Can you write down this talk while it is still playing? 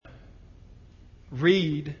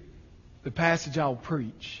read the passage I'll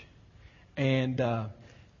preach. And I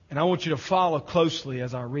want you to follow closely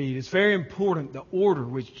as I read. It's very important, the order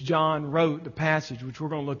which John wrote the passage, which we're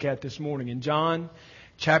going to look at this morning. In John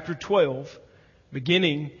chapter 12,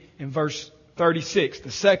 beginning in verse 36,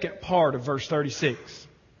 the second part of verse 36.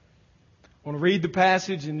 I want to read the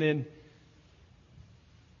passage and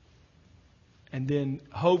then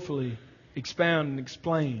hopefully expound and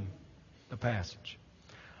explain the passage.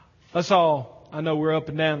 Let's all, I know we're up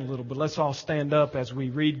and down a little, but let's all stand up as we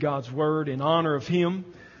read God's Word in honor of Him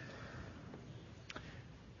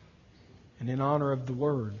and in honor of the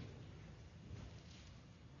Word.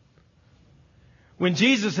 When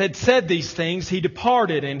Jesus had said these things, He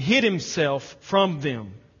departed and hid Himself from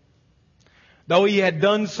them. Though He had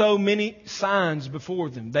done so many signs before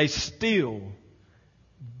them, they still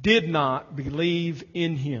did not believe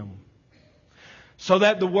in Him. So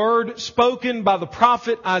that the word spoken by the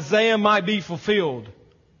prophet Isaiah might be fulfilled.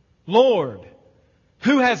 Lord,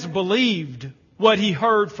 who has believed what he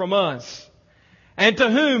heard from us? And to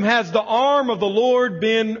whom has the arm of the Lord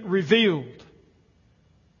been revealed?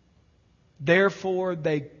 Therefore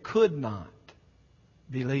they could not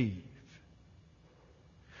believe.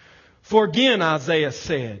 For again Isaiah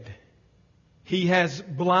said, He has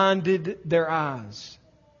blinded their eyes.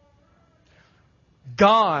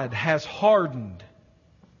 God has hardened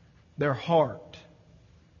their heart,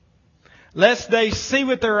 lest they see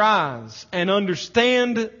with their eyes and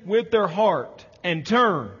understand with their heart and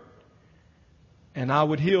turn, and I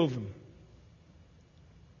would heal them.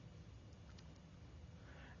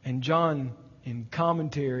 And John, in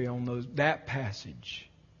commentary on that passage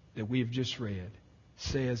that we have just read,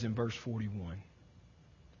 says in verse 41,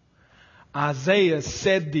 Isaiah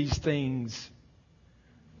said these things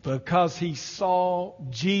because he saw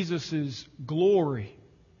Jesus' glory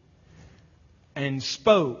and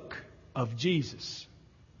spoke of Jesus.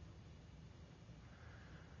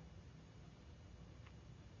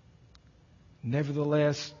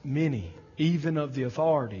 Nevertheless, many, even of the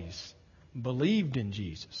authorities, believed in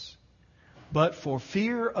Jesus. But for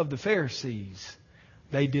fear of the Pharisees,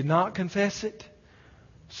 they did not confess it,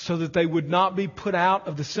 so that they would not be put out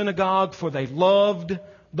of the synagogue, for they loved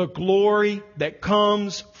the glory that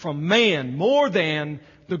comes from man more than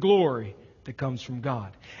the glory that comes from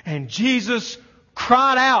God. And Jesus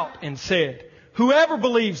cried out and said, Whoever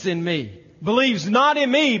believes in me, believes not in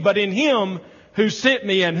me, but in Him who sent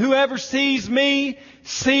me. And whoever sees me,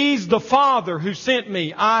 sees the Father who sent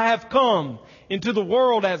me. I have come into the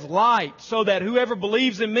world as light, so that whoever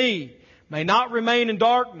believes in me may not remain in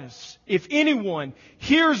darkness. If anyone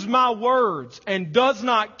hears my words and does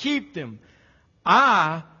not keep them,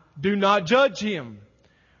 I do not judge him.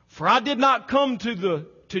 For I did not come to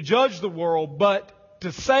judge the world, but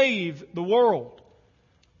to save the world.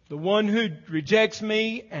 The one who rejects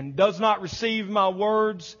me and does not receive my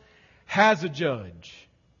words has a judge.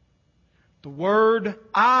 The word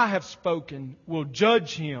I have spoken will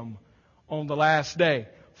judge him on the last day.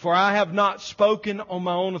 For I have not spoken on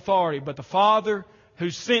my own authority, but the Father who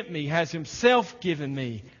sent me has Himself given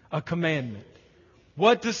me a commandment,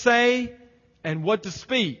 what to say and what to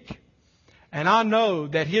speak. And I know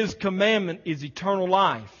that His commandment is eternal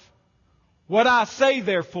life. What I say,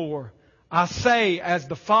 therefore, I say as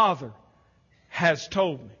the Father has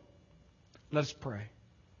told me. Let's pray.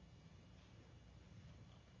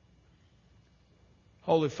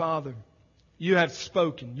 Holy Father, You have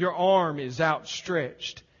spoken. Your arm is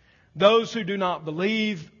outstretched. Those who do not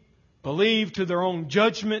believe to their own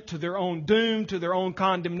judgment, to their own doom, to their own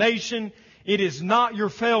condemnation. It is not Your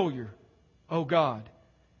failure, O God.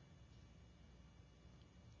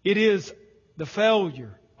 It is the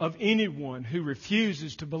failure of anyone who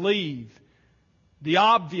refuses to believe the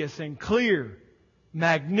obvious and clear,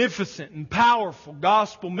 magnificent and powerful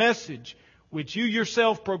gospel message which You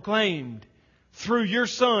Yourself proclaimed through Your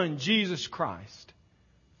Son, Jesus Christ.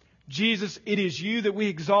 Jesus, it is You that we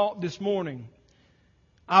exalt this morning.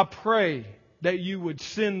 I pray that You would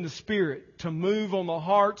send the Spirit to move on the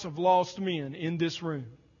hearts of lost men in this room.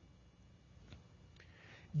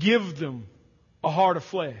 Give them a heart of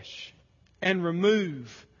flesh and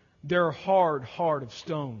remove their hard heart of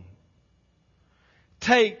stone.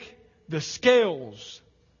 Take the scales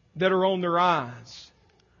that are on their eyes,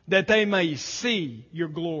 that they may see Your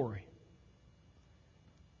glory.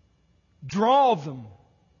 Draw them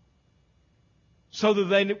so that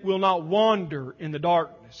they will not wander in the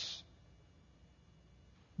darkness.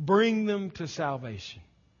 Bring them to salvation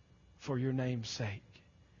for Your name's sake.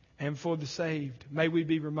 And for the saved, may we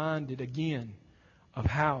be reminded again of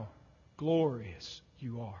how glorious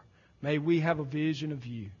You are. May we have a vision of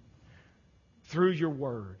You through Your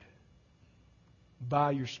Word.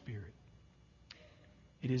 by your Spirit.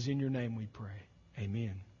 It is in your name we pray.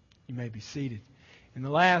 Amen. You may be seated. In the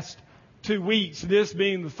last 2 weeks, this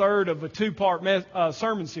being the third of a two-part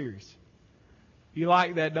sermon series. You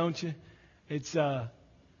like that, don't you? It's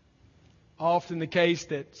often the case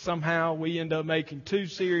that somehow we end up making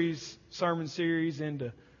sermon series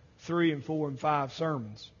into 3 and 4 and 5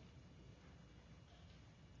 sermons.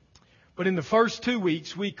 But in the first 2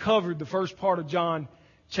 weeks, we covered the first part of John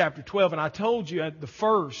chapter 12. And I told you at the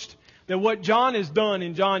first that what John has done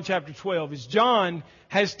in John chapter 12 is John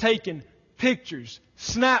has taken pictures,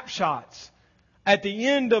 snapshots at the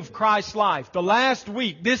end of Christ's life. The last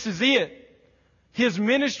week, this is it. His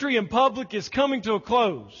ministry in public is coming to a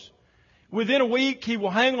close. Within a week, He will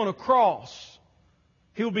hang on a cross.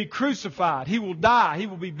 He will be crucified. He will die. He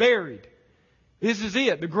will be buried. This is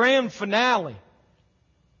it. The grand finale.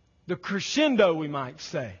 The crescendo, we might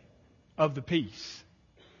say, of the piece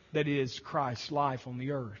that is Christ's life on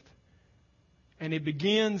the earth. And it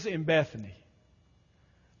begins in Bethany.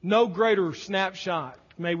 No greater snapshot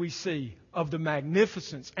may we see of the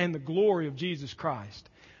magnificence and the glory of Jesus Christ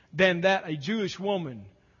than that a Jewish woman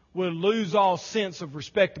would lose all sense of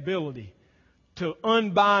respectability to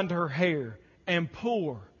unbind her hair and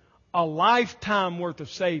pour a lifetime worth of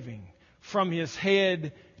saving from His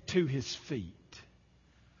head to His feet.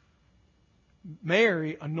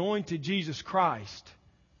 Mary anointed Jesus Christ.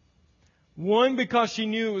 One, because she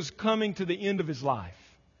knew it was coming to the end of His life.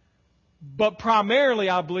 But primarily,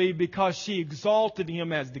 I believe, because she exalted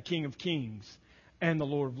Him as the King of Kings and the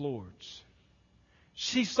Lord of Lords.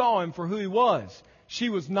 She saw Him for who He was. She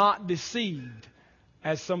was not deceived,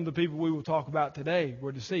 as some of the people we will talk about today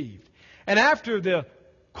were deceived. And after the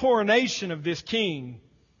coronation of this King,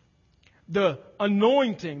 the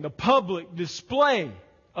anointing, the public display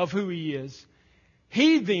of who He is,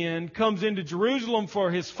 He then comes into Jerusalem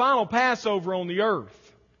for His final Passover on the earth.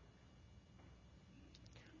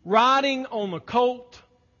 Riding on a colt,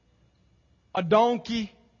 a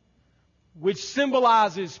donkey, which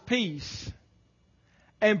symbolizes peace,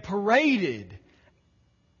 and paraded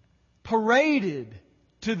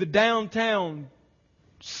to the downtown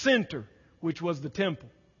center, which was the temple,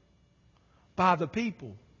 by the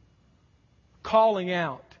people calling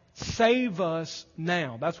out, "Save us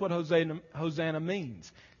now." That's what Hosanna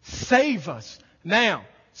means. Save us now.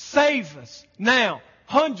 Save us now.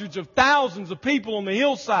 Hundreds of thousands of people on the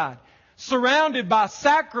hillside, surrounded by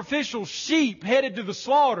sacrificial sheep headed to the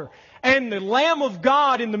slaughter, and the Lamb of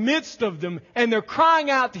God in the midst of them, and they're crying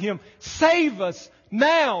out to Him, "Save us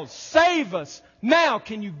now! Save us now!"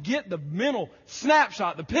 Can you get the mental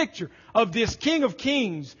snapshot, the picture of this King of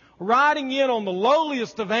Kings riding in on the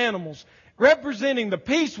lowliest of animals, representing the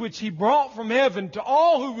peace which He brought from heaven to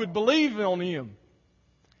all who would believe on Him?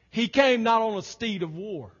 He came not on a steed of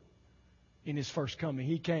war in His first coming.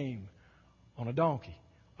 He came on a donkey,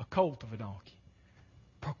 a colt of a donkey,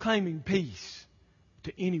 proclaiming peace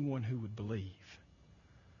to anyone who would believe.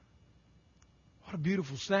 What a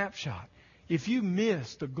beautiful snapshot. If you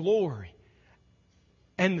miss the glory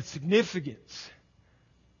and the significance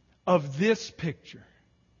of this picture,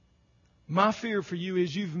 my fear for you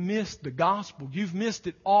is you've missed the gospel. You've missed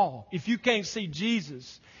it all. If you can't see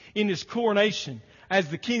Jesus in His coronation as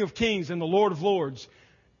the King of Kings and the Lord of Lords,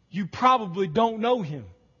 you probably don't know Him.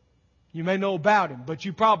 You may know about Him, but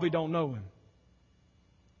you probably don't know Him.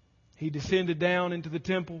 He descended down into the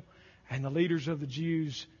temple, and the leaders of the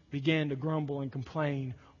Jews began to grumble and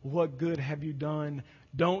complain. "What good have you done?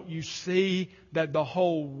 Don't you see that the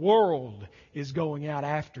whole world is going out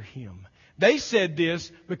after Him?" They said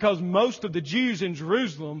this because most of the Jews in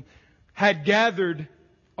Jerusalem had gathered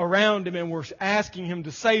around Him and were asking Him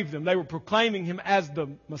to save them. They were proclaiming Him as the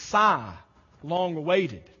Messiah, long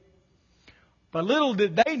awaited. But little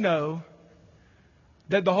did they know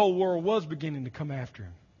that the whole world was beginning to come after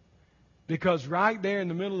Him. Because right there in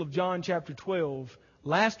the middle of John chapter 12,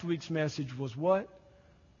 last week's message was what?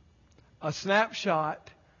 A snapshot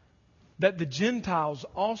that the Gentiles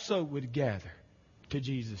also would gather to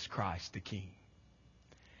Jesus Christ the King.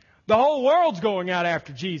 The whole world's going out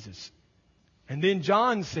after Jesus. And then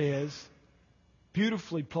John says,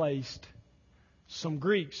 beautifully placed, some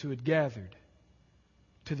Greeks who had gathered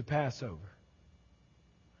to the Passover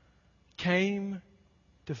came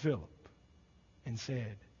to Philip and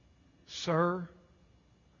said, "Sir,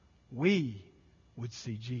 we would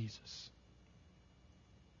see Jesus."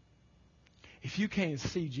 If you can't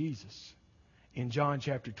see Jesus in John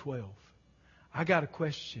chapter 12, I got to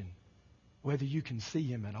question whether you can see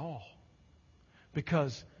Him at all.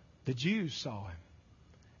 Because the Jews saw Him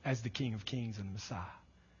as the King of Kings and the Messiah.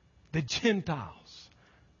 The Gentiles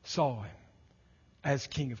saw Him as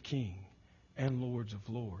King of Kings and Lords of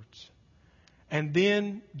Lords. And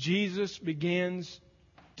then Jesus begins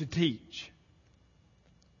to teach.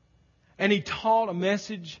 And He taught a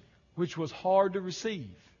message which was hard to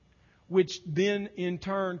receive, which then in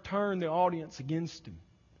turn turned the audience against Him.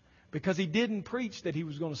 Because He didn't preach that He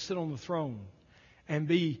was going to sit on the throne and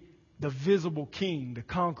be the visible king to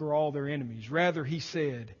conquer all their enemies. Rather, He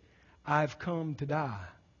said, I've come to die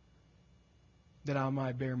that I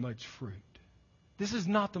might bear much fruit. This is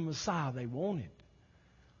not the Messiah they wanted.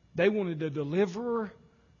 They wanted a deliverer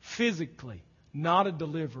physically, not a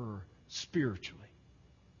deliverer spiritually.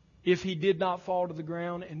 If He did not fall to the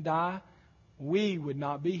ground and die, we would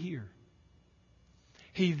not be here.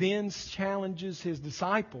 He then challenges His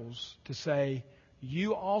disciples to say,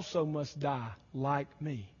 you also must die like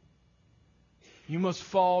me. You must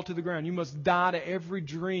fall to the ground. You must die to every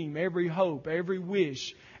dream, every hope, every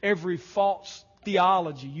wish, every false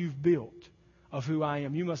theology you've built of who I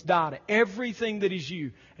am. You must die to everything that is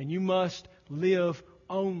you, and you must live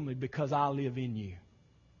only because I live in you.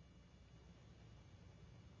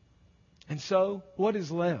 And so, what is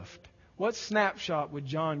left? What snapshot would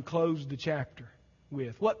John close the chapter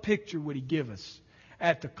with? What picture would he give us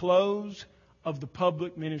at the close of the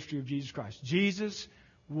public ministry of Jesus Christ? Jesus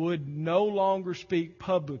would no longer speak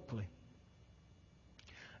publicly.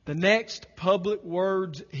 The next public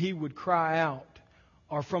words He would cry out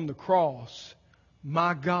are from the cross.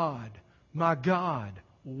 My God,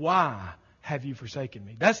 why have you forsaken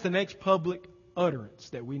me? That's the next public utterance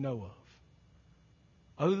that we know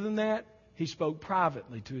of. Other than that, He spoke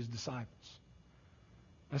privately to His disciples.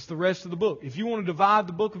 That's the rest of the book. If you want to divide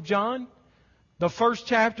the book of John, the first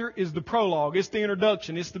chapter is the prologue. It's the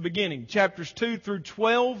introduction. It's the beginning. Chapters 2 through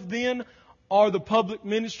 12 then are the public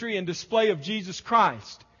ministry and display of Jesus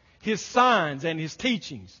Christ, His signs and His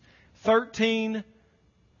teachings. 13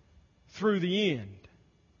 through the end.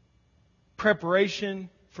 Preparation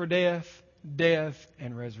for death, death,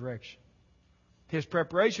 and resurrection. His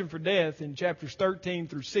preparation for death in chapters 13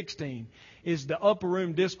 through 16 is the upper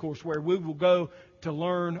room discourse where we will go to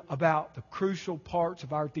learn about the crucial parts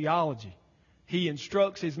of our theology. He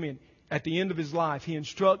instructs His men. At the end of His life, He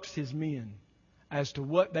instructs His men as to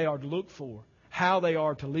what they are to look for, how they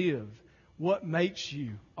are to live, what makes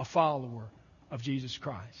you a follower of Jesus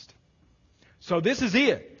Christ. So this is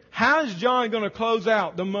it. How is John going to close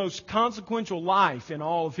out the most consequential life in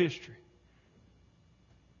all of history?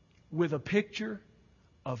 With a picture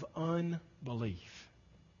of unbelief.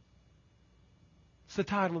 It's the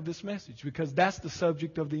title of this message because that's the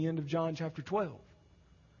subject of the end of John chapter 12.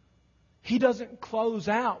 He doesn't close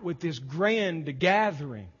out with this grand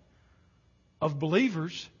gathering of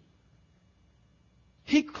believers.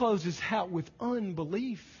 He closes out with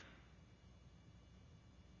unbelief.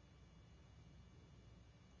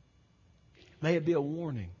 May it be a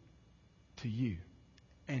warning to you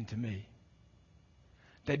and to me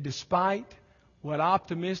that despite what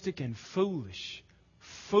optimistic and foolish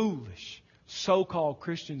so-called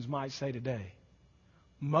Christians might say today,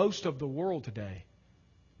 most of the world today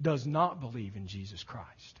does not believe in Jesus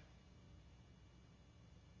Christ.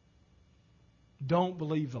 Don't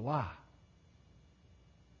believe the lie.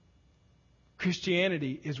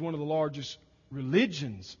 Christianity is one of the largest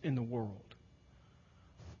religions in the world.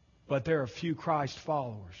 But there are few Christ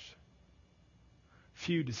followers,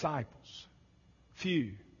 few disciples,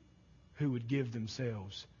 few who would give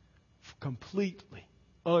themselves completely,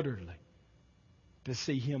 utterly to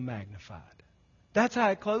see Him magnified. That's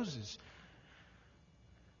how it closes.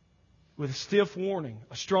 With a stiff warning,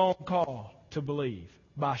 a strong call to believe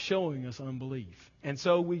by showing us unbelief. And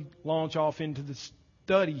so we launch off into the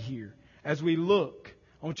study here. As we look,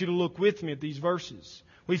 I want you to look with me at these verses.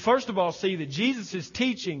 We first of all see that Jesus'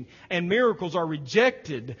 teaching and miracles are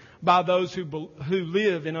rejected by those who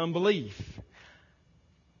live in unbelief.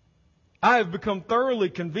 I have become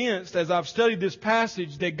thoroughly convinced as I've studied this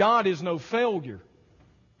passage that God is no failure.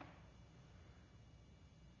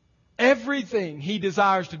 Everything He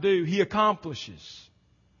desires to do, He accomplishes.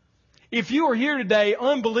 If you are here today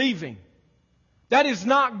unbelieving, that is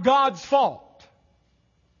not God's fault.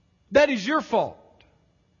 That is your fault.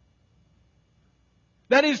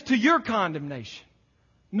 That is to your condemnation,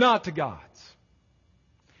 not to God's.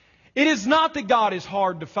 It is not that God is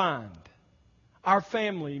hard to find. Our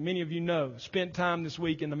family, many of you know, spent time this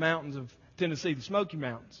week in the mountains of Tennessee, the Smoky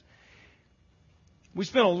Mountains. We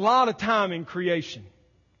spent a lot of time in creation.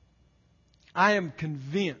 I am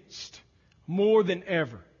convinced more than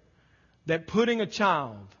ever that putting a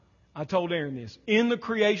child, I told Aaron this, in the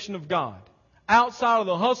creation of God, outside of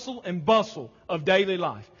the hustle and bustle of daily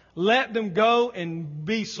life, Let them go and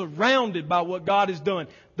be surrounded by what God has done.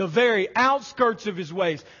 The very outskirts of His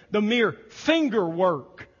ways. The mere finger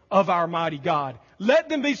work of our mighty God. Let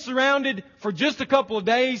them be surrounded for just a couple of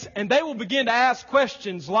days, and they will begin to ask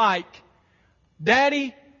questions like,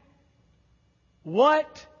 Daddy,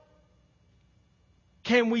 what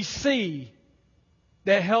can we see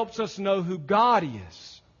that helps us know who God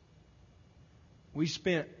is? We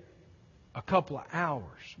spent a couple of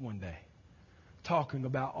hours one day talking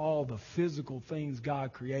about all the physical things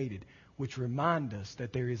God created, which remind us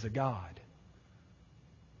that there is a God.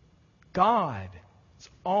 God's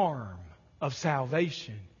arm of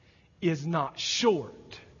salvation is not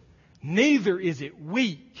short, neither is it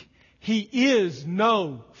weak. He is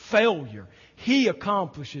no failure. He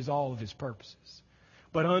accomplishes all of His purposes.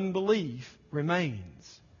 But unbelief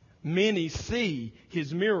remains. Many see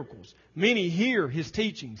His miracles. Many hear His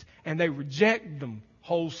teachings, and they reject them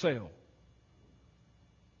wholesale.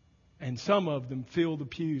 And some of them fill the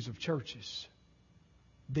pews of churches.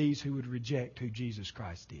 These who would reject who Jesus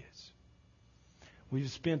Christ is. We've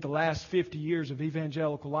spent the last 50 years of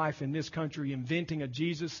evangelical life in this country inventing a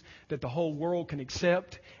Jesus that the whole world can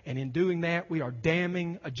accept. And in doing that, we are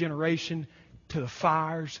damning a generation to the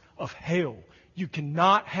fires of hell. You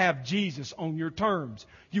cannot have Jesus on your terms.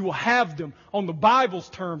 You will have them on the Bible's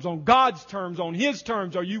terms, on God's terms, on His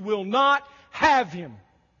terms, or you will not have Him.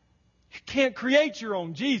 You can't create your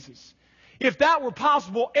own Jesus. If that were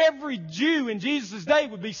possible, every Jew in Jesus' day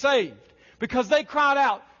would be saved. Because they cried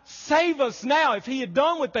out, save us now. If He had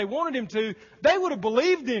done what they wanted Him to, they would have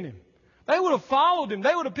believed in Him. They would have followed Him.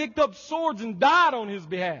 They would have picked up swords and died on His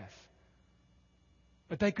behalf.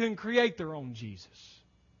 But they couldn't create their own Jesus.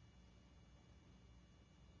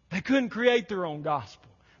 They couldn't create their own gospel.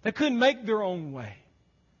 They couldn't make their own way.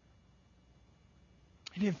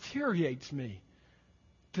 It infuriates me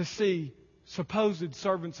to see supposed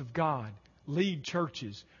servants of God lead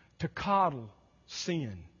churches to coddle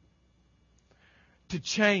sin, to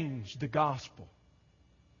change the gospel,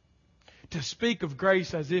 to speak of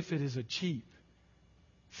grace as if it is a cheap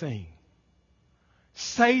thing.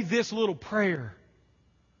 Say this little prayer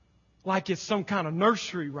like it's some kind of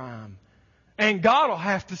nursery rhyme, and God will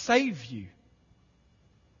have to save you.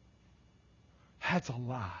 That's a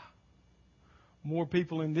lie. More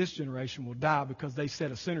people in this generation will die because they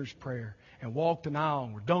said a sinner's prayer and walked an aisle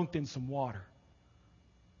and were dunked in some water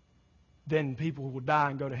than people who will die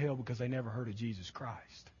and go to hell because they never heard of Jesus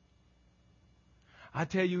Christ. I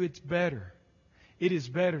tell you, it's better. It is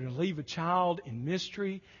better to leave a child in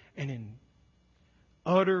mystery and in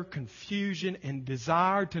utter confusion and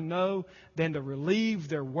desire to know than to relieve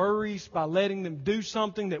their worries by letting them do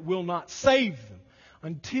something that will not save them.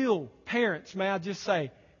 Until parents, may I just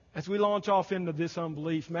say, as we launch off into this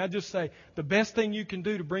unbelief, may I just say, the best thing you can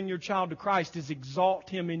do to bring your child to Christ is exalt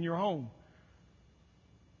him in your home.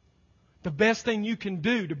 The best thing you can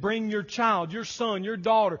do to bring your child, your son, your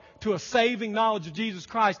daughter to a saving knowledge of Jesus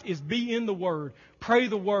Christ is be in the Word, pray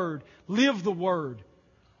the Word, live the Word.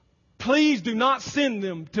 Please do not send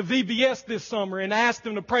them to VBS this summer and ask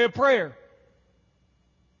them to pray a prayer.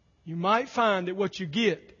 You might find that what you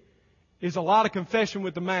get is a lot of confession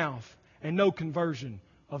with the mouth and no conversion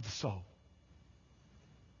of the soul.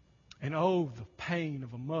 And oh, the pain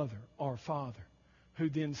of a mother or father who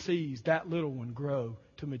then sees that little one grow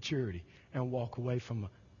to maturity and walk away from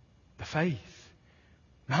the faith.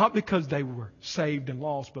 Not because they were saved and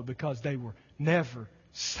lost, but because they were never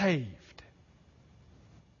saved.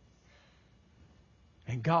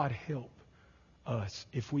 And God help us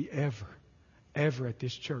if we ever at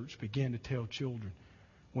this church begin to tell children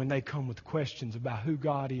when they come with questions about who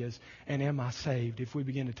God is and am I saved, if we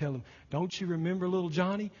begin to tell them, don't you remember little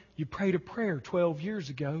Johnny? You prayed a prayer 12 years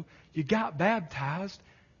ago. You got baptized.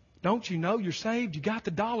 Don't you know you're saved? You got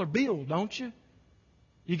the dollar bill, don't you?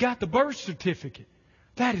 You got the birth certificate.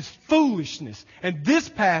 That is foolishness. And this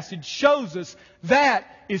passage shows us that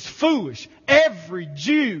is foolish. Every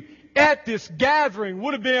Jew at this gathering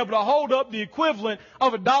would have been able to hold up the equivalent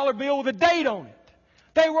of a dollar bill with a date on it.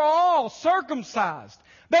 They were all circumcised.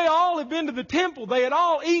 They all had been to the temple. They had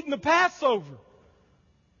all eaten the Passover.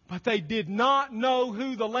 But they did not know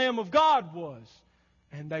who the Lamb of God was.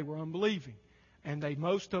 And they were unbelieving. And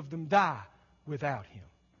most of them die without Him.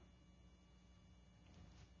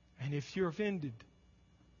 And if you're offended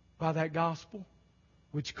by that gospel,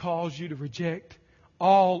 which caused you to reject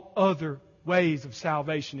all other ways of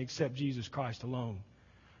salvation except Jesus Christ alone,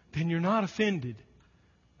 then you're not offended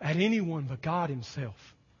at anyone but God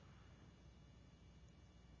Himself.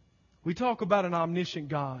 We talk about an omniscient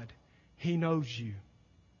God. He knows you.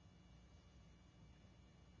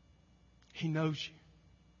 He knows you.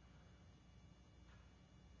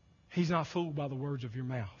 He's not fooled by the words of your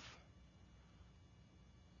mouth.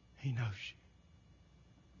 He knows you.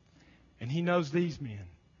 And He knows these men.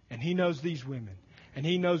 And He knows these women. And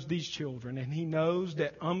He knows these children. And He knows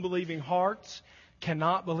that unbelieving hearts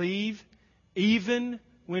cannot believe even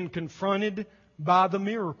when confronted by the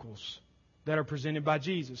miracles that are presented by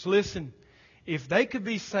Jesus. Listen, if they could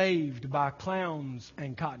be saved by clowns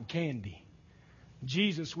and cotton candy,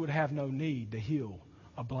 Jesus would have no need to heal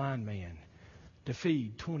a blind man, to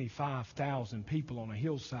feed 25,000 people on a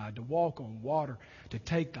hillside, to walk on water, to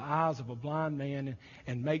take the eyes of a blind man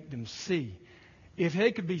and make them see. If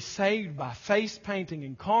they could be saved by face painting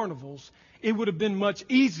and carnivals, it would have been much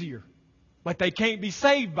easier. But they can't be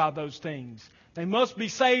saved by those things. They must be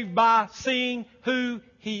saved by seeing who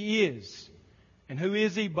He is. And who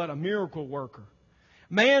is He but a miracle worker?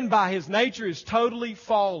 Man by his nature is totally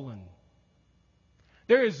fallen.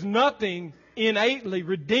 There is nothing innately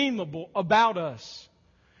redeemable about us.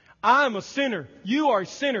 I am a sinner. You are a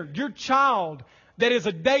sinner. Your child that is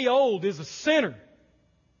a day old is a sinner.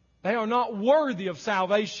 They are not worthy of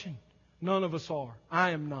salvation. None of us are. I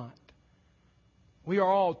am not. We are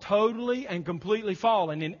all totally and completely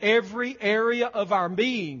fallen. In every area of our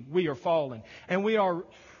being, we are fallen. And we are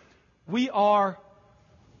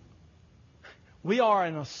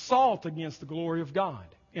an assault against the glory of God.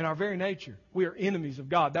 In our very nature, we are enemies of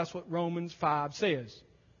God. That's what Romans 5 says.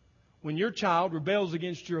 When your child rebels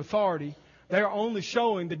against your authority, they are only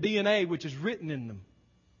showing the DNA which is written in them.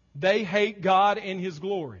 They hate God and His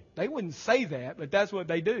glory. They wouldn't say that, but that's what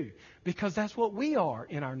they do. Because that's what we are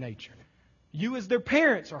in our nature. You as their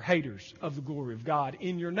parents are haters of the glory of God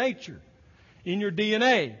in your nature, in your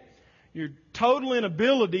DNA. Your total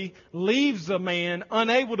inability leaves a man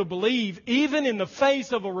unable to believe even in the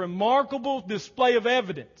face of a remarkable display of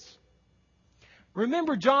evidence.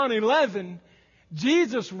 Remember John 11,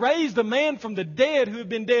 Jesus raised a man from the dead who had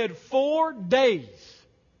been dead 4 days.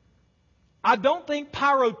 I don't think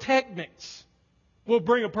pyrotechnics will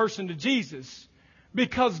bring a person to Jesus,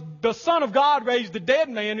 because the Son of God raised a dead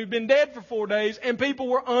man who'd been dead for 4 days and people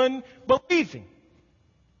were unbelieving.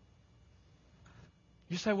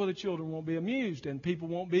 You say, well, the children won't be amused and people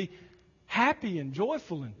won't be happy and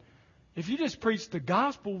joyful. And if you just preach the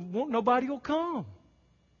gospel, nobody will come.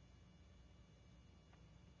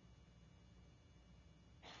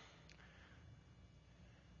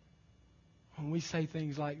 When we say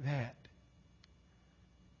things like that,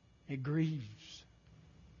 it grieves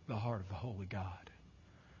the heart of the Holy God,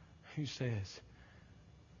 who says,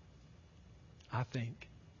 I think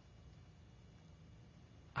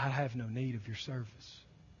I have no need of your service.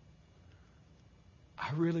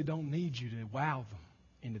 I really don't need you to wow them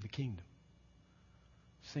into the kingdom.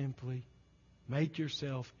 Simply make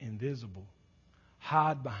yourself invisible.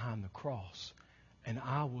 Hide behind the cross, and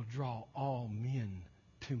I will draw all men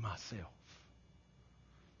to myself.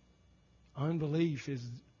 Unbelief is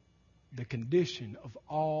the condition of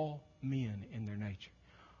all men in their nature.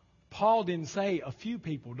 Paul didn't say a few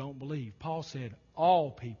people don't believe. Paul said all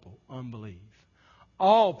people unbelieve.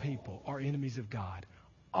 All people are enemies of God.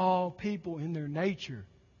 All people in their nature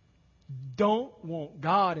don't want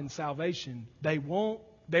God and salvation. They want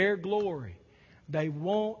their glory. They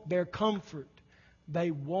want their comfort.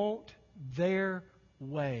 They want their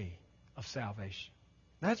way of salvation.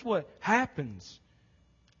 That's what happens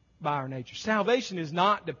by our nature. Salvation is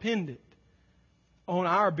not dependent on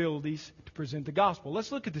our abilities to present the gospel.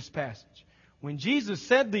 Let's look at this passage. When Jesus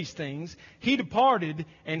said these things, He departed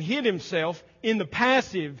and hid Himself in the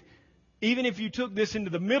passive. Even if you took this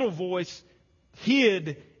into the middle voice,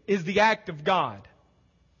 hid is the act of God.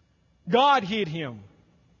 God hid Him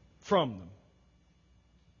from them.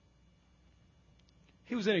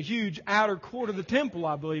 He was in a huge outer court of the temple,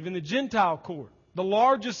 I believe, in the Gentile court, the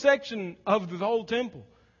largest section of the whole temple.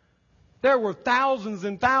 There were thousands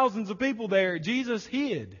and thousands of people there. Jesus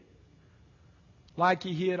hid, like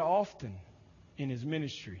He hid often in His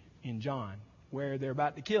ministry in John, where they're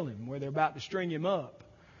about to kill Him, where they're about to string Him up.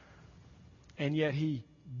 And yet He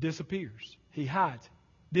disappears. He hides.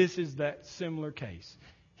 This is that similar case.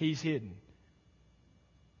 He's hidden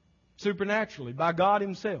supernaturally by God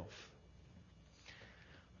Himself.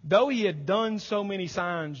 Though He had done so many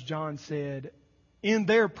signs, John said, in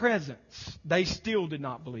their presence, they still did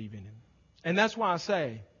not believe in Him. And that's why I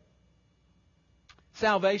say,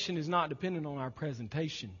 salvation is not dependent on our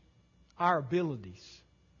presentation, our abilities.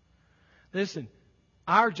 Listen,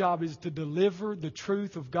 our job is to deliver the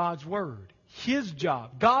truth of God's Word. His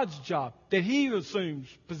job, God's job, that He assumes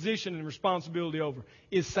position and responsibility over,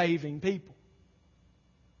 is saving people.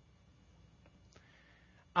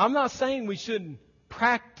 I'm not saying we shouldn't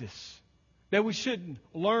practice, that we shouldn't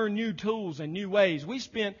learn new tools and new ways. We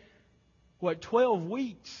spent 12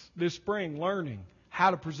 weeks this spring learning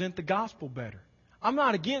how to present the gospel better. I'm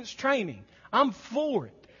not against training. I'm for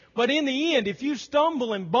it. But in the end, if you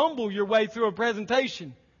stumble and bumble your way through a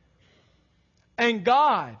presentation, and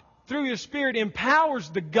God, through His Spirit, empowers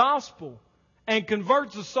the gospel and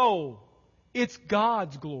converts a soul, it's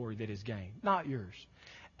God's glory that is gained, not yours.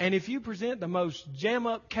 And if you present the most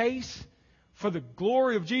jam-up case for the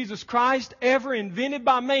glory of Jesus Christ ever invented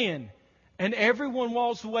by man, and everyone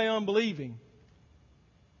walks away unbelieving,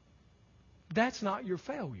 that's not your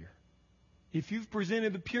failure. If you've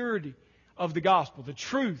presented the purity of the gospel, the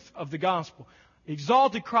truth of the gospel,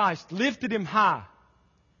 exalted Christ, lifted Him high,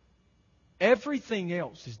 everything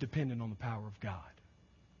else is dependent on the power of God.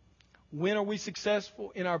 When are we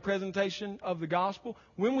successful in our presentation of the gospel?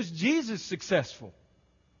 When was Jesus successful?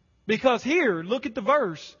 Because here, look at the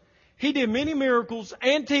verse. He did many miracles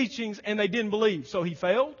and teachings and they didn't believe. So He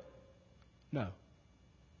failed? No.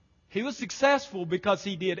 He was successful because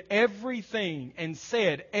He did everything and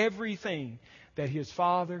said everything that His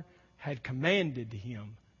Father had commanded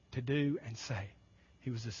Him to do and say. He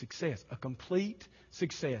was a success, a complete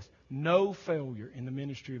success. No failure in the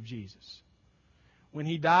ministry of Jesus. When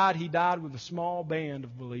He died with a small band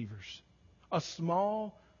of believers. A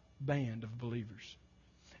small band of believers.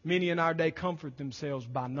 Many in our day comfort themselves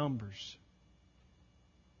by numbers.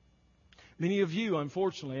 Many of you,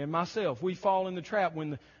 unfortunately, and myself, we fall in the trap when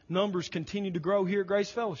the numbers continue to grow here at Grace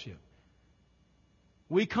Fellowship.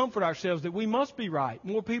 We comfort ourselves that we must be right.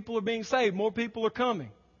 More people are being saved. More people are coming.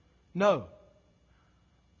 No.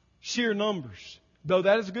 Sheer numbers. Though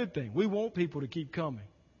that is a good thing. We want people to keep coming.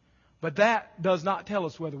 But that does not tell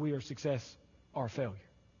us whether we are a success or a failure.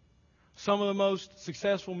 Some of the most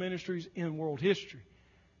successful ministries in world history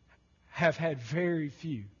have had very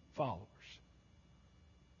few followers.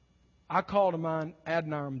 I call to mind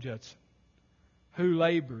Adoniram Judson, who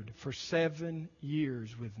labored for 7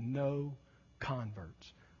 years with no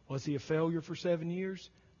converts. Was he a failure for 7 years?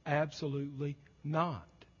 Absolutely not.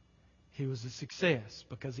 He was a success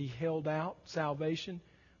because he held out salvation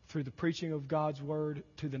through the preaching of God's Word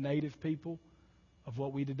to the native people of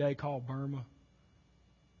what we today call Burma.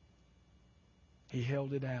 He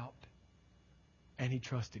held it out and he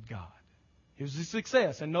trusted God. He was a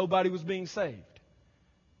success and nobody was being saved.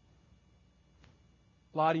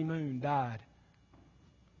 Lottie Moon died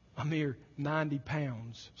a mere 90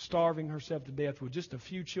 pounds, starving herself to death with just a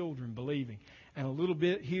few children believing and a little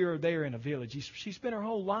bit here or there in a village. She spent her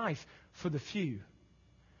whole life for the few.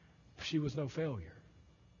 She was no failure.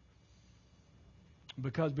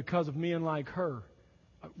 Because of men like her,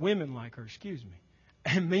 women like her,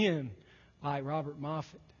 and men like Robert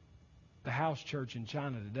Moffat, the house church in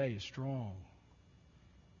China today is strong.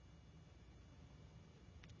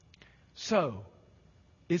 So,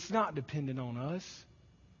 it's not dependent on us.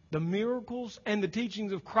 The miracles and the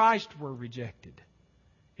teachings of Christ were rejected.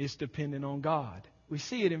 It's dependent on God. We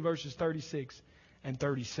see it in verses 36 and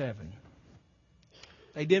 37.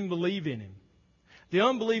 They didn't believe in Him. The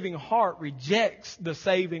unbelieving heart rejects the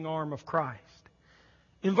saving arm of Christ.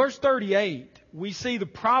 In verse 38, we see the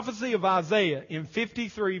prophecy of Isaiah in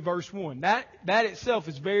 53 verse 1. That itself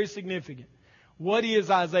is very significant. What is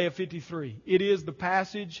Isaiah 53? It is the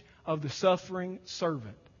passage of the suffering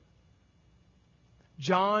servant.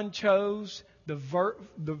 John chose the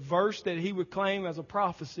verse that he would claim as a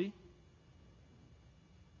prophecy.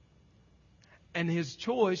 And his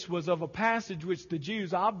choice was of a passage which the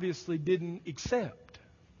Jews obviously didn't accept.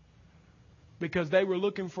 Because they were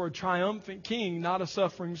looking for a triumphant king, not a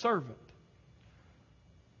suffering servant.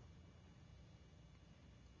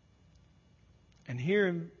 And here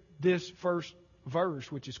in this first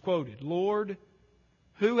verse, which is quoted, Lord,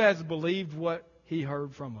 who has believed what he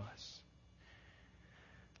heard from us?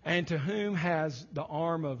 And to whom has the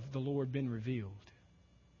arm of the Lord been revealed?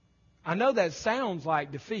 I know that sounds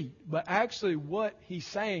like defeat, but actually what he's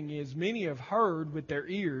saying is many have heard with their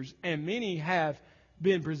ears and many have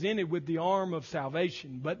been presented with the arm of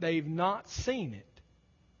salvation, but they've not seen it.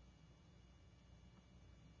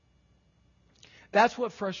 That's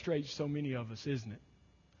what frustrates so many of us, isn't it?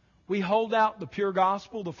 We hold out the pure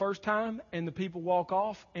gospel the first time and the people walk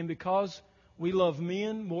off, and because we love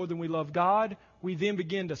men more than we love God, we then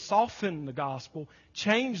begin to soften the gospel,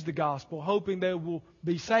 change the gospel, hoping they will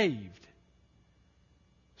be saved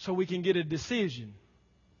so we can get a decision.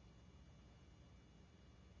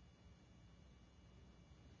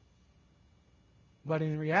 But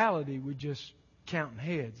in reality, we're just counting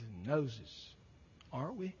heads and noses,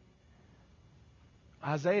 aren't we?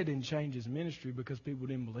 Isaiah didn't change his ministry because people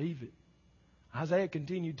didn't believe it. Isaiah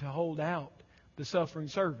continued to hold out the suffering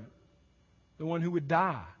servant, the one who would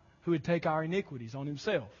die, who would take our iniquities on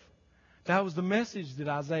himself. That was the message that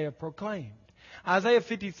Isaiah proclaimed. Isaiah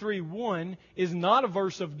 53:1 is not a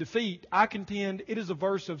verse of defeat. I contend it is a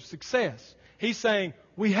verse of success. He's saying,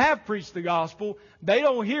 we have preached the gospel. They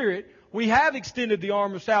don't hear it. We have extended the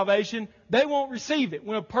arm of salvation. They won't receive it.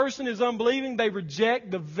 When a person is unbelieving, they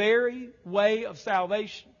reject the very way of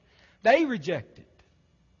salvation. They reject it.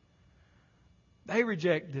 They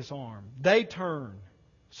reject this arm. They turn.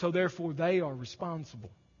 So therefore they are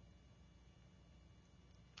responsible.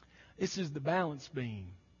 This is the balance beam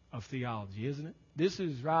of theology, isn't it? This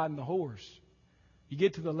is riding the horse. You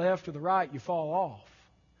get to the left or the right, you fall off.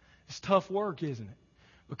 It's tough work, isn't it?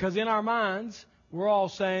 Because in our minds, we're all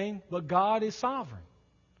saying, but God is sovereign.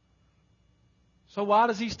 So why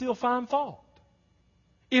does He still find fault?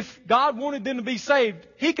 If God wanted them to be saved,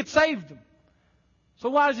 He could save them. So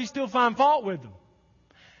why does He still find fault with them?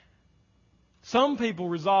 Some people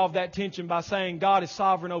resolve that tension by saying God is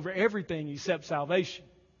sovereign over everything except salvation.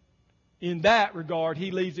 In that regard,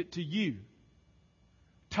 He leaves it to you.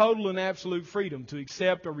 Total and absolute freedom to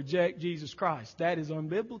accept or reject Jesus Christ. That is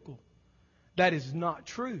unbiblical. That is not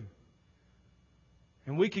true.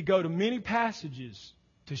 And we could go to many passages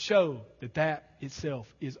to show that that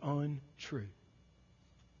itself is untrue.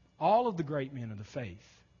 All of the great men of the faith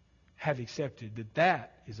have accepted that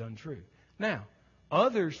that is untrue. Now,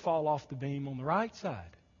 others fall off the beam on the right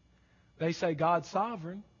side. They say God's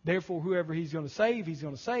sovereign, therefore whoever He's going to save, He's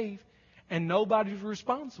going to save, and nobody's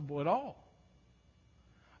responsible at all.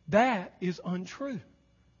 That is untrue.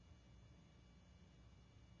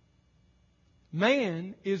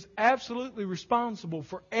 Man is absolutely responsible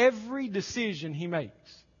for every decision he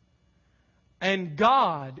makes. And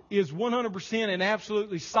God is 100% and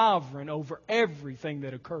absolutely sovereign over everything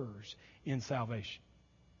that occurs in salvation.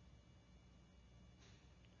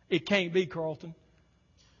 It can't be, Carlton.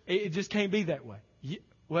 It just can't be that way.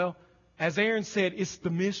 Well, as Aaron said, it's the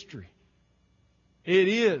mystery. It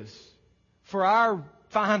is, for our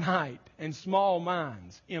finite and small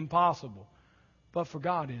minds, impossible. But for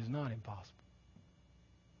God, it is not impossible.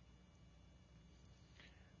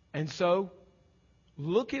 And so,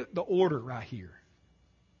 look at the order right here.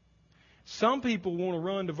 Some people want to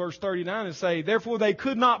run to verse 39 and say, therefore they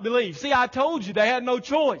could not believe. See, I told you they had no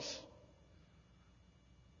choice.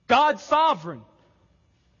 God's sovereign.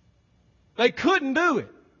 They couldn't do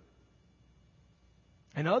it.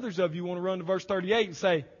 And others of you want to run to verse 38 and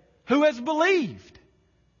say, who has believed?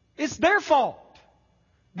 It's their fault.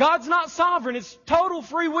 God's not sovereign. It's total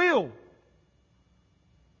free will.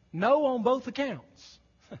 No on both accounts.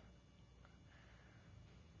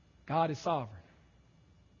 God is sovereign.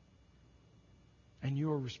 And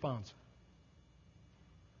you are responsible.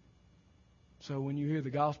 So when you hear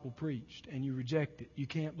the gospel preached and you reject it, you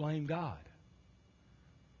can't blame God.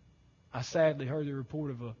 I sadly heard the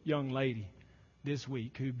report of a young lady this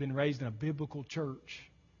week who'd been raised in a biblical church.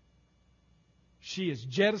 She has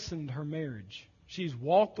jettisoned her marriage. She's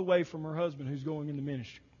walked away from her husband who's going into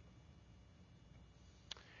ministry.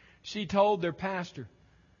 She told their pastor,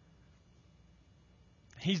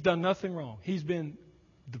 he's done nothing wrong. He's been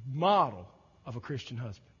the model of a Christian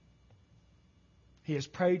husband. He has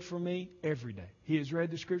prayed for me every day. He has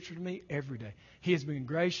read the Scripture to me every day. He has been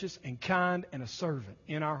gracious and kind and a servant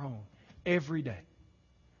in our home every day.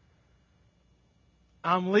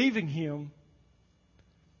 I'm leaving him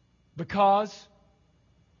because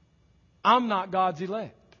I'm not God's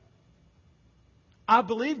elect. I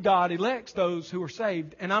believe God elects those who are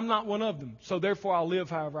saved, and I'm not one of them. So therefore I'll live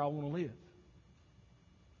however I want to live.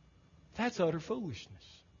 That's utter foolishness.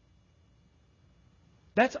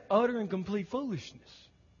 That's utter and complete foolishness.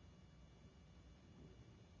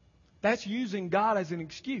 That's using God as an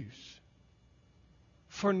excuse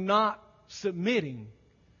for not submitting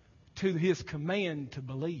to His command to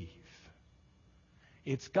believe.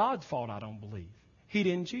 It's God's fault I don't believe. He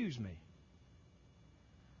didn't choose me.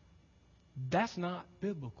 That's not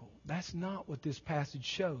biblical. That's not what this passage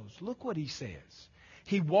shows. Look what he says.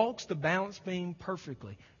 He walks the balance beam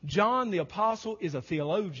perfectly. John the Apostle is a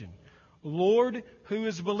theologian. Lord, who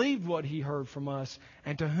has believed what he heard from us,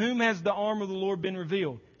 and to whom has the arm of the Lord been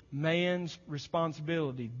revealed? Man's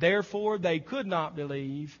responsibility. Therefore, they could not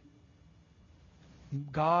believe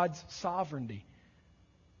God's sovereignty.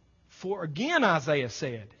 For again, Isaiah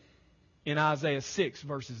said in Isaiah 6,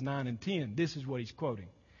 verses 9 and 10, this is what he's quoting.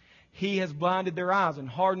 He has blinded their eyes and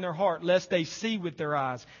hardened their heart, lest they see with their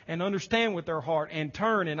eyes and understand with their heart and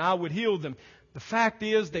turn, and I would heal them. The fact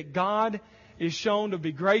is that God is shown to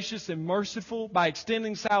be gracious and merciful by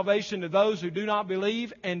extending salvation to those who do not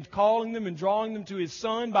believe and calling them and drawing them to His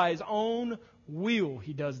Son by His own will.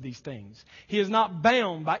 He does these things. He is not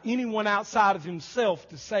bound by anyone outside of Himself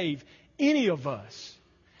to save any of us.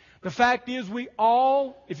 The fact is, we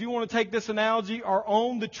all, if you want to take this analogy, are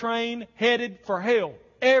on the train headed for hell.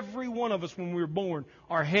 Every one of us, when we were born,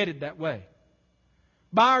 are headed that way.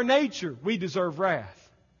 By our nature, we deserve wrath.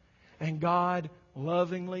 And God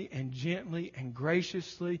lovingly and gently and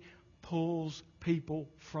graciously pulls people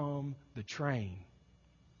from the train.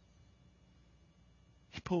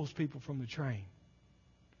 He pulls people from the train.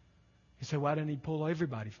 You say, why didn't He pull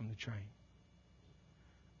everybody from the train?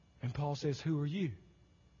 And Paul says, who are you?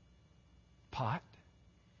 Pot?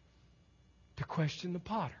 To question the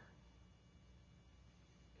potter.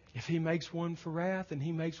 If He makes one for wrath and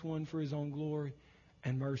He makes one for His own glory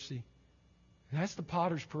and mercy, that's the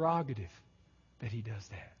potter's prerogative that He does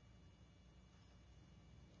that.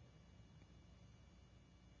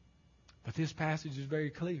 But this passage is very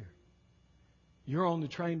clear. You're on the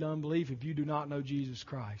train to unbelief if you do not know Jesus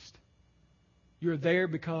Christ. You're there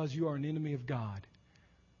because you are an enemy of God.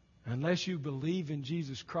 Unless you believe in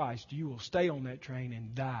Jesus Christ, you will stay on that train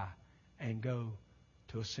and die and go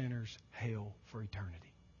to a sinner's hell for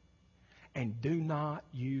eternity. And do not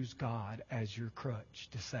use God as your crutch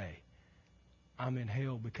to say, I'm in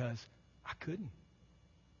hell because I couldn't.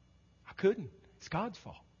 I couldn't. It's God's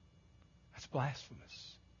fault. That's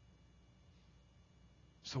blasphemous.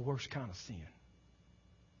 It's the worst kind of sin.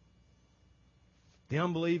 The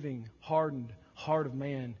unbelieving, hardened heart of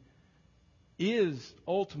man is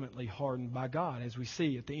ultimately hardened by God, as we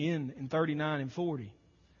see at the end in 39 and 40.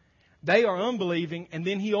 They are unbelieving, and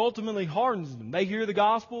then He ultimately hardens them. They hear the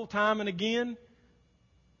gospel time and again,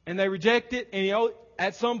 and they reject it, and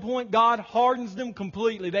at some point God hardens them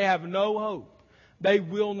completely. They have no hope. They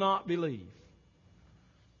will not believe.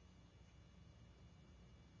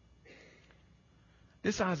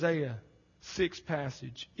 This Isaiah 6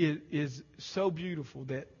 passage is so beautiful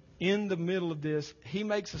that in the middle of this, he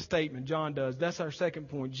makes a statement, John does. That's our second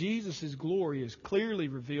point. Jesus' glory is clearly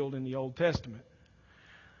revealed in the Old Testament.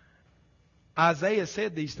 Isaiah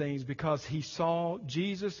said these things because he saw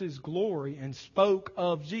Jesus' glory and spoke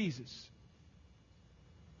of Jesus.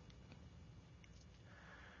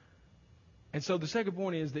 And so the second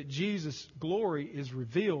point is that Jesus' glory is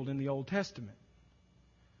revealed in the Old Testament.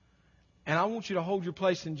 And I want you to hold your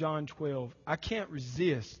place in John 12. I can't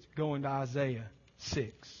resist going to Isaiah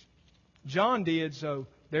 6. John did, so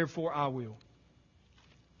therefore I will.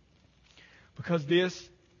 Because this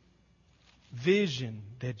vision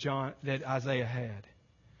that Isaiah had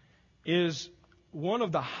is one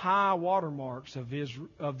of the high watermarks of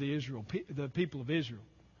the people of Israel.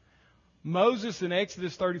 Moses in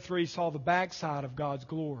Exodus 33 saw the backside of God's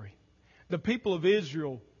glory. The people of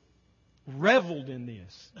Israel reveled in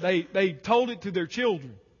this. They told it to their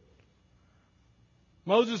children.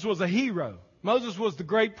 Moses was a hero. Moses was the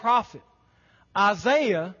great prophet.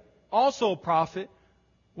 Isaiah, also a prophet,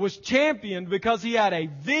 was championed because he had a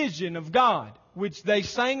vision of God, which they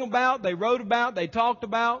sang about, they wrote about, they talked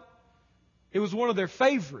about. It was one of their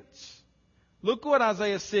favorites. Look what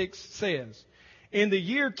Isaiah 6 says. In the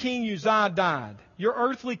year King Uzziah died, your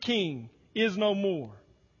earthly king is no more.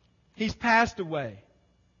 He's passed away.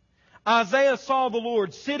 Isaiah saw the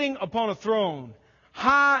Lord sitting upon a throne,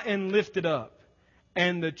 high and lifted up,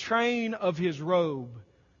 and the train of His robe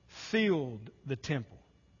filled the temple.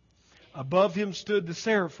 Above Him stood the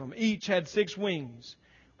seraphim. Each had 6 wings.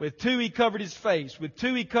 With 2 He covered His face. With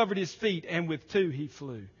 2 He covered His feet. And with 2 He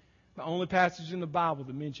flew. The only passage in the Bible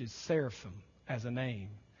that mentions seraphim as a name.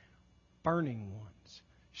 Burning ones.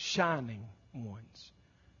 Shining ones.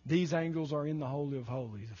 These angels are in the Holy of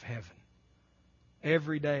Holies of heaven.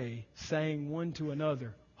 Every day saying one to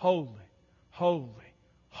another, Holy, holy,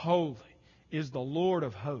 holy is the Lord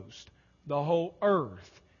of hosts. The whole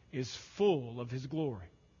earth is full of His glory.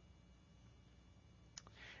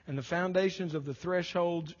 And the foundations of the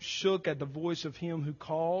thresholds shook at the voice of Him who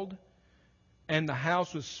called, and the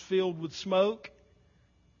house was filled with smoke.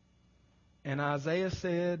 And Isaiah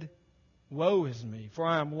said, Woe is me, for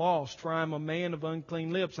I am lost, for I am a man of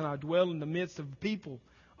unclean lips, and I dwell in the midst of people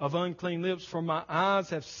of unclean lips, for my eyes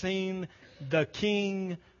have seen the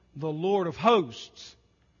King, the Lord of hosts,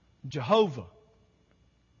 Jehovah.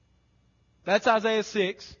 That's Isaiah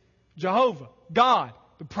 6. Jehovah, God,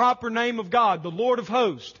 the proper name of God, the Lord of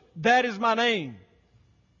hosts. That is my name.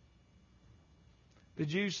 The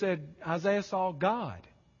Jews said, Isaiah saw God.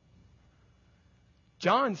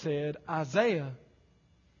 John said, Isaiah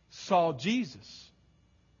saw Jesus.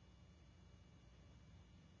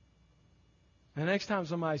 The next time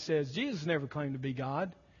somebody says, Jesus never claimed to be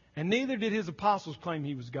God, and neither did His apostles claim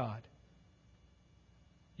He was God,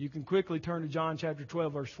 you can quickly turn to John chapter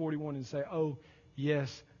 12, verse 41 and say, oh,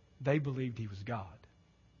 yes, they believed He was God.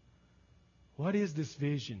 What is this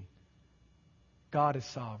vision God is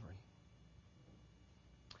sovereign.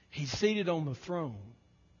 He's seated on the throne.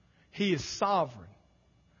 He is sovereign.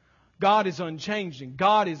 God is unchanging.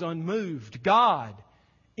 God is unmoved. God,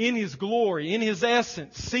 in His glory, in His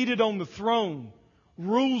essence, seated on the throne,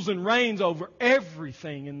 rules and reigns over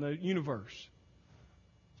everything in the universe.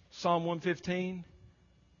 Psalm 115,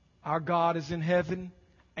 our God is in heaven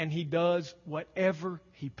and He does whatever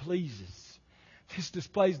He pleases. This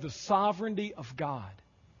displays the sovereignty of God.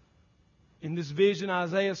 In this vision,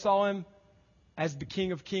 Isaiah saw Him as the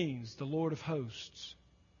King of Kings, the Lord of hosts.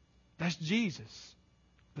 That's Jesus,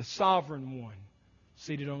 the sovereign one,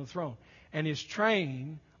 seated on the throne. And His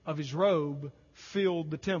train of His robe filled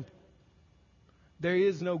the temple. There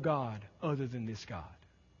is no God other than this God.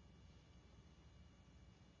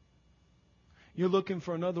 You're looking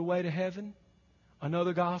for another way to heaven?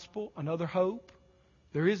 Another gospel? Another hope?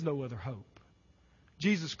 There is no other hope.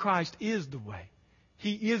 Jesus Christ is the way.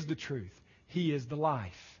 He is the truth. He is the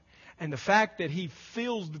life. And the fact that He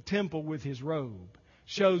fills the temple with His robe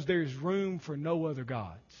shows there is room for no other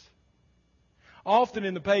gods. Often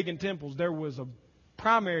in the pagan temples there was a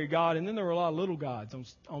primary God, and then there were a lot of little gods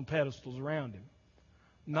on pedestals around Him.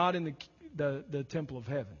 Not in the temple of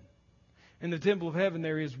heaven. In the temple of heaven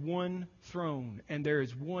there is one throne and there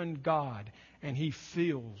is one God, and He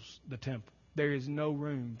fills the temple. There is no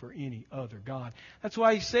room for any other God. That's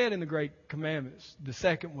why He said in the Great Commandments, the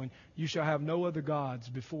second one, you shall have no other gods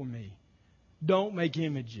before me. Don't make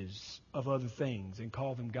images of other things and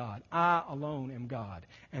call them God. I alone am God,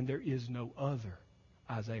 and there is no other,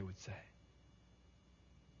 Isaiah would say.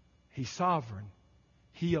 He's sovereign.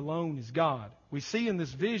 He alone is God. We see in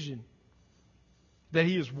this vision that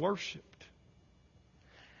He is worshipped.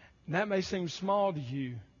 And that may seem small to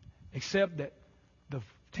you, except that the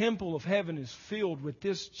temple of heaven is filled with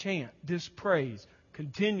this chant, this praise,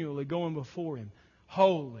 continually going before Him.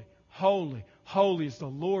 Holy, holy, holy is the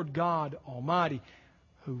Lord God Almighty,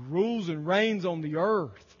 who rules and reigns on the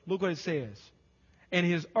earth. Look what it says. And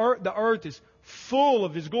the earth is full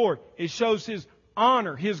of His glory. It shows His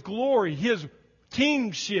honor, His glory, His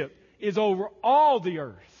kingship is over all the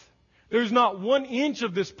earth. There's not 1 inch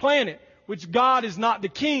of this planet which God is not the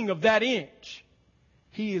king of that inch.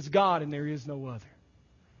 He is God and there is no other.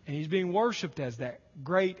 And He's being worshipped as that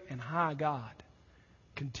great and high God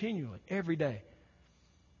continually, every day.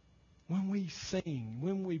 When we sing,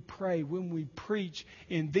 when we pray, when we preach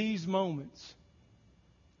in these moments,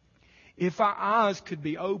 if our eyes could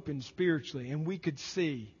be opened spiritually and we could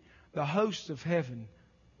see the hosts of heaven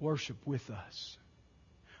worship with us,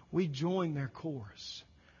 we join their chorus.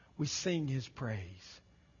 We sing His praise.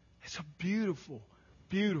 It's a beautiful,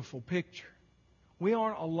 beautiful picture. We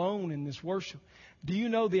aren't alone in this worship. Do you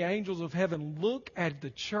know the angels of heaven look at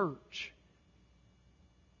the church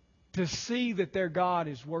to see that their God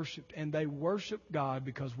is worshipped, and they worship God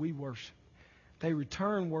because we worship. They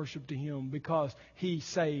return worship to Him because He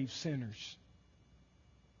saves sinners.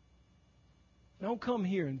 Don't come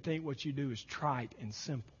here and think what you do is trite and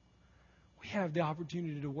simple. We have the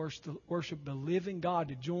opportunity to worship the living God,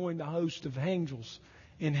 to join the host of angels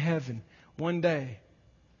in heaven. One day,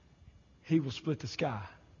 He will split the sky,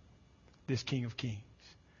 this King of Kings.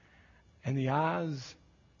 And the eyes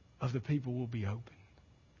of the people will be open.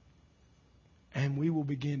 And we will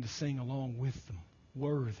begin to sing along with them.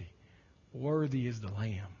 Worthy, worthy is the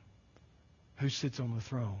Lamb who sits on the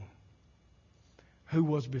throne, who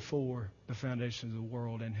was before the foundation of the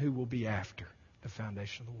world and who will be after the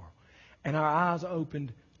foundation of the world. And our eyes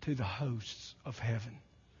opened to the hosts of heaven.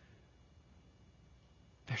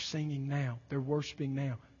 They're singing now. They're worshiping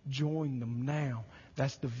now. Join them now.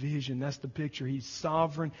 That's the vision. That's the picture. He's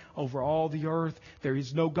sovereign over all the earth. There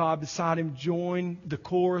is no God beside Him. Join the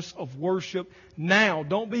chorus of worship now.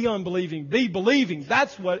 Don't be unbelieving. Be believing.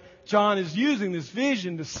 That's what John is using this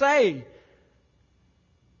vision to say.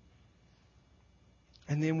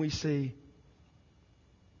 And then we see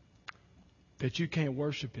that you can't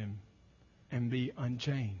worship Him and be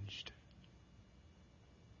unchanged.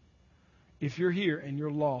 If you're here and you're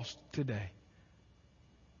lost today,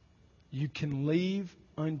 you can leave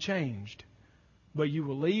unchanged, but you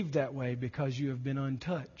will leave that way because you have been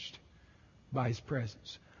untouched by His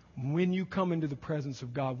presence. When you come into the presence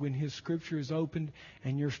of God, when His Scripture is opened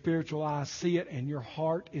and your spiritual eyes see it and your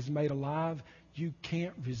heart is made alive, you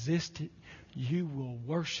can't resist it. You will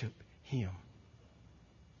worship Him.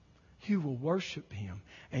 You will worship Him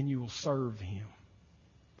and you will serve Him.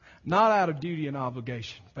 Not out of duty and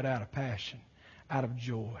obligation, but out of passion, out of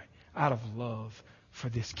joy, out of love for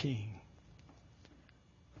this King.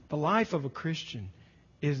 The life of a Christian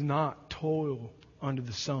is not toil under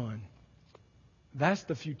the sun. That's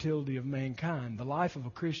the futility of mankind. The life of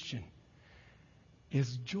a Christian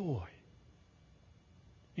is joy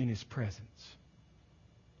in His presence.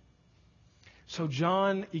 So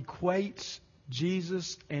John equates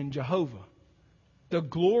Jesus and Jehovah. The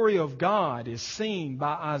glory of God is seen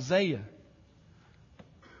by Isaiah.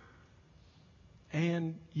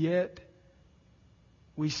 And yet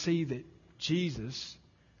we see that Jesus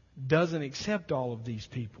doesn't accept all of these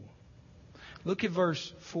people. Look at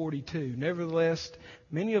verse 42. Nevertheless,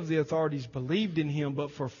 many of the authorities believed in Him,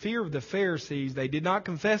 but for fear of the Pharisees, they did not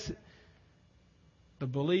confess it. The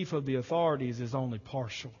belief of the authorities is only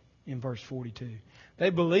partial in verse 42.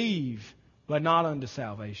 They believe, but not unto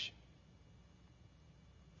salvation.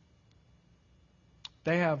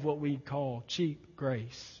 They have what we call cheap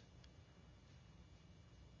grace.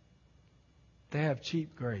 They have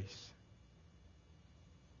cheap grace.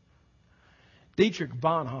 Dietrich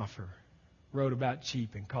Bonhoeffer wrote about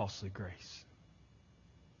cheap and costly grace.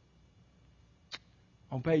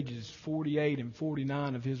 On pages 48 and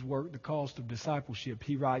 49 of his work, The Cost of Discipleship,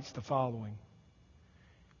 he writes the following.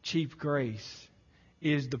 Cheap grace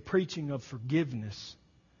is the preaching of forgiveness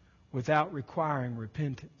without requiring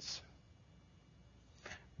repentance.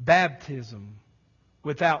 Baptism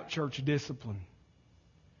without church discipline.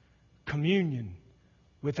 Communion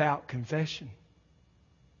without confession.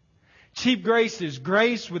 Cheap grace is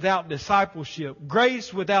grace without discipleship,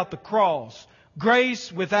 grace without the cross,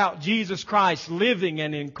 grace without Jesus Christ living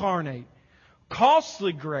and incarnate.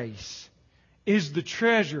 Costly grace is the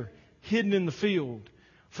treasure hidden in the field.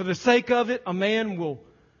 For the sake of it, a man will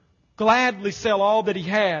gladly sell all that he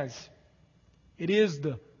has. It is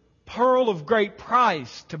the pearl of great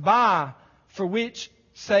price to buy, for which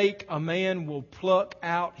sake a man will pluck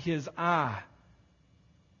out his eye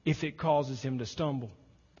if it causes him to stumble.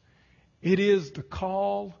 It is the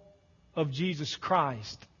call of Jesus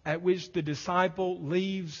Christ at which the disciple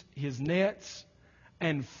leaves his nets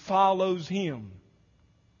and follows Him.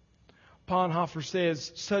 Bonhoeffer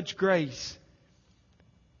says, such grace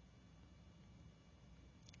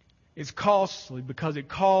is costly because it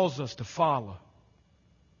calls us to follow.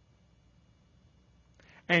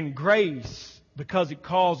 And grace because it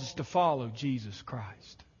calls us to follow Jesus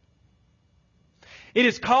Christ. It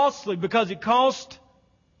is costly because it cost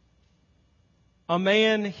a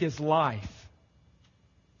man his life.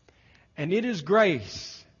 And it is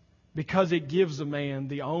grace because it gives a man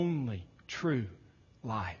the only true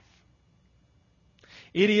life.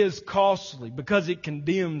 It is costly because it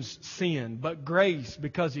condemns sin, but grace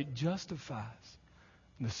because it justifies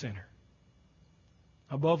the sinner.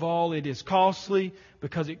 Above all, it is costly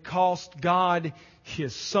because it cost God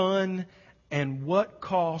His Son, and what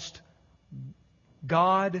cost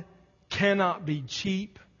God cannot be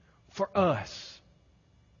cheap for us.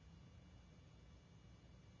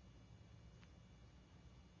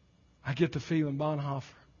 I get the feeling Bonhoeffer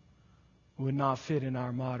would not fit in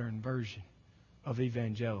our modern version of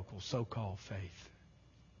evangelical so-called faith.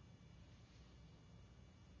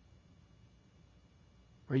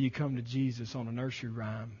 Where you come to Jesus on a nursery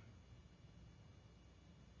rhyme.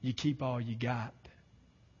 You keep all you got.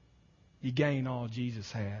 You gain all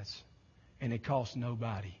Jesus has. And it costs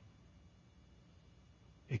nobody.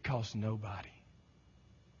 It costs nobody.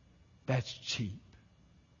 That's cheap.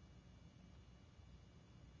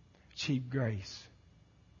 Cheap grace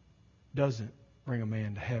doesn't bring a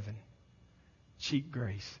man to heaven. Cheap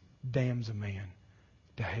grace damns a man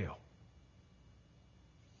to hell.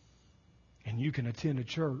 And you can attend a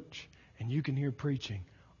church and you can hear preaching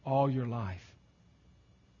all your life.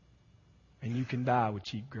 And you can die with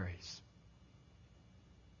cheap grace.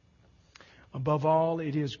 Above all,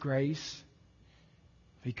 it is grace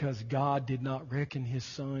because God did not reckon His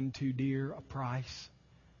Son too dear a price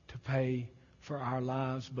to pay for our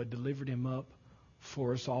lives, but delivered Him up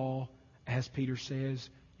for us all. As Peter says,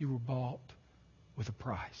 you were bought with a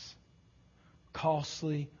price.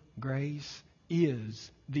 Costly grace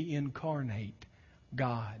is the incarnate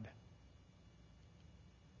God.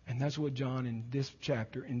 And that's what John in this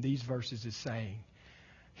chapter, in these verses, is saying.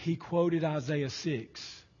 He quoted Isaiah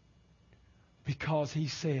 6 because he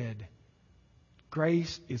said,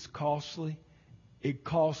 grace is costly. It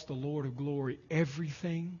cost the Lord of glory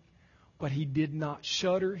everything. But He did not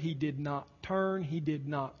shudder. He did not turn. He did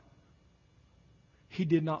not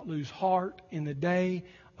lose heart in the day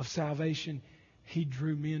of salvation. He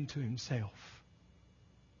drew men to Himself.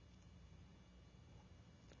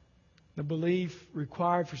 The belief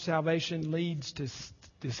required for salvation leads to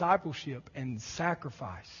discipleship and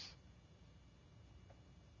sacrifice.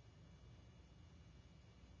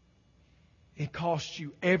 It costs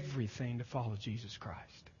you everything to follow Jesus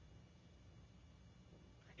Christ.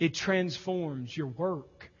 It transforms your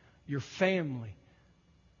work, your family,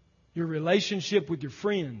 your relationship with your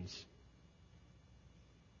friends,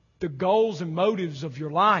 the goals and motives of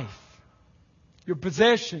your life, your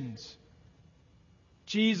possessions.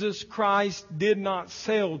 Jesus Christ did not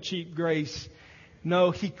sell cheap grace.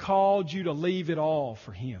 No, He called you to leave it all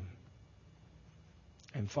for Him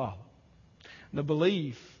and follow. The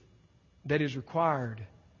belief that is required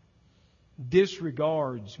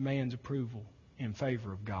disregards man's approval in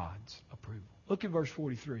favor of God's approval. Look at verse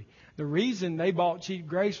 43. The reason they bought cheap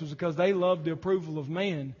grace was because they loved the approval of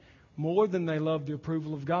man more than they loved the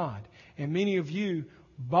approval of God. And many of you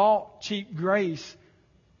bought cheap grace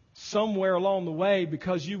somewhere along the way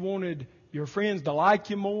because you wanted your friends to like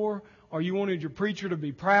you more, or you wanted your preacher to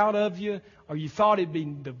be proud of you, or you thought it'd be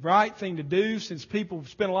the right thing to do since people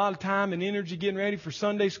spent a lot of time and energy getting ready for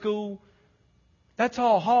Sunday school. That's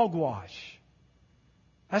all hogwash.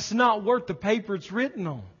 That's not worth the paper it's written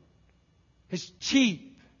on. It's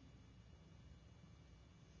cheap.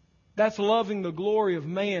 That's loving the glory of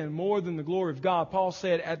man more than the glory of God. Paul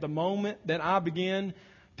said, at the moment that I begin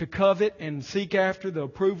to covet and seek after the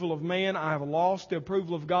approval of man, I have lost the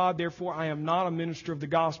approval of God. Therefore, I am not a minister of the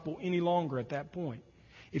gospel any longer at that point.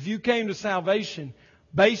 If you came to salvation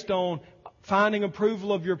based on finding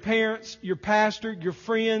approval of your parents, your pastor, your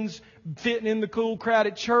friends, fitting in the cool crowd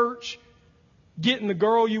at church, getting the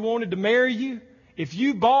girl you wanted to marry you, if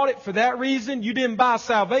you bought it for that reason, you didn't buy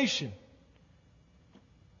salvation.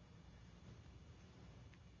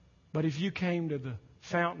 But if you came to the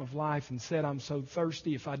fountain of life and said, I'm so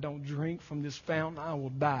thirsty, if I don't drink from this fountain, I will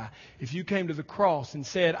die. If you came to the cross and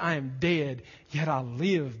said, I am dead, yet I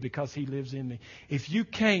live because He lives in me. If you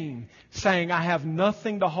came saying, I have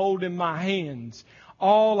nothing to hold in my hands,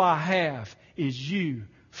 all I have is you.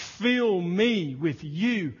 Fill me with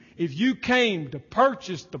you. If you came to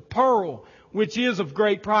purchase the pearl, which is of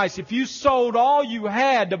great price, if you sold all you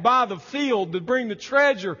had to buy the field, to bring the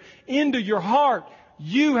treasure into your heart,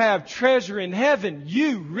 you have treasure in heaven.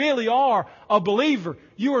 You really are a believer.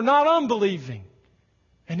 You are not unbelieving.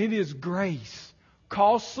 And it is grace.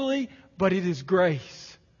 Costly, but it is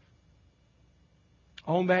grace.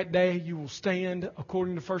 On that day you will stand,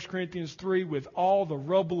 according to 1 Corinthians 3, with all the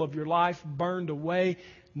rubble of your life burned away,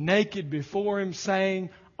 naked before Him, saying,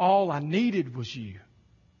 all I needed was you.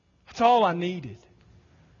 That's all I needed.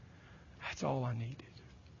 That's all I needed.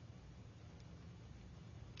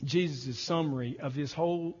 Jesus' summary of His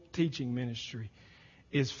whole teaching ministry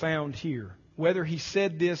is found here. Whether He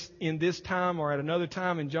said this in this time or at another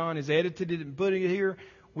time and John has edited it and put it here,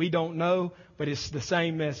 we don't know, but it's the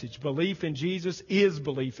same message. Belief in Jesus is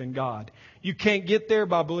belief in God. You can't get there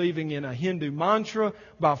by believing in a Hindu mantra,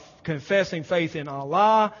 by confessing faith in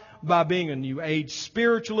Allah, by being a New Age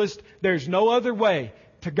spiritualist. There's no other way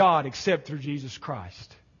to God except through Jesus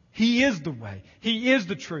Christ. He is the way. He is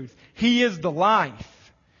the truth. He is the life.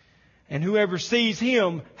 And whoever sees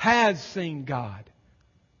Him has seen God.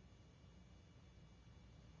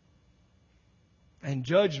 And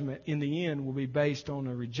judgment in the end will be based on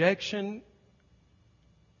a rejection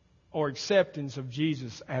or acceptance of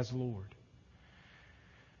Jesus as Lord.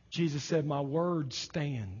 Jesus said, my word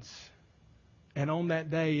stands. And on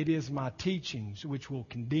that day it is my teachings which will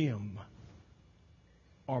condemn,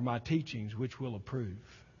 or my teachings which will approve.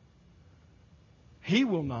 He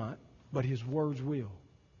will not, but His words will.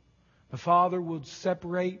 The Father will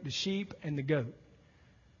separate the sheep and the goat.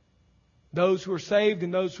 Those who are saved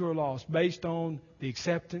and those who are lost, based on the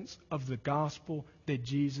acceptance of the gospel that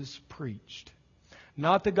Jesus preached.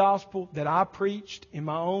 Not the gospel that I preached in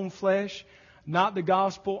my own flesh. Not the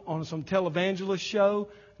gospel on some televangelist show.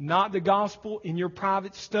 Not the gospel in your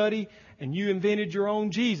private study and you invented your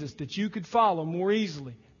own Jesus that you could follow more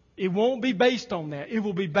easily. It won't be based on that. It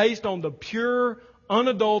will be based on the pure,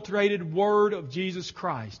 unadulterated Word of Jesus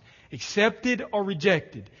Christ. Accepted or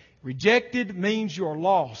rejected. Rejected means you're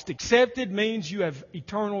lost. Accepted means you have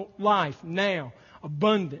eternal life now,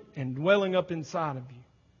 abundant and dwelling up inside of you.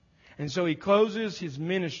 And so He closes His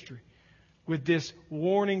ministry with this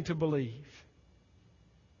warning to believe.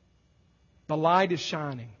 The light is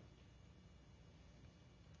shining.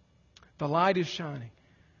 The light is shining.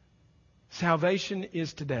 Salvation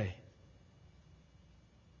is today.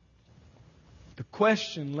 The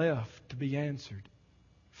question left to be answered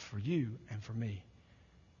for you and for me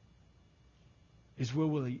is, will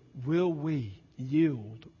we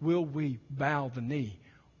yield? Will we bow the knee?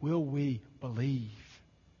 Will we believe?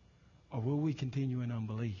 Or will we continue in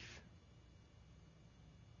unbelief?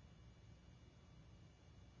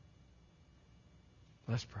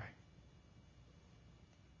 Let's pray.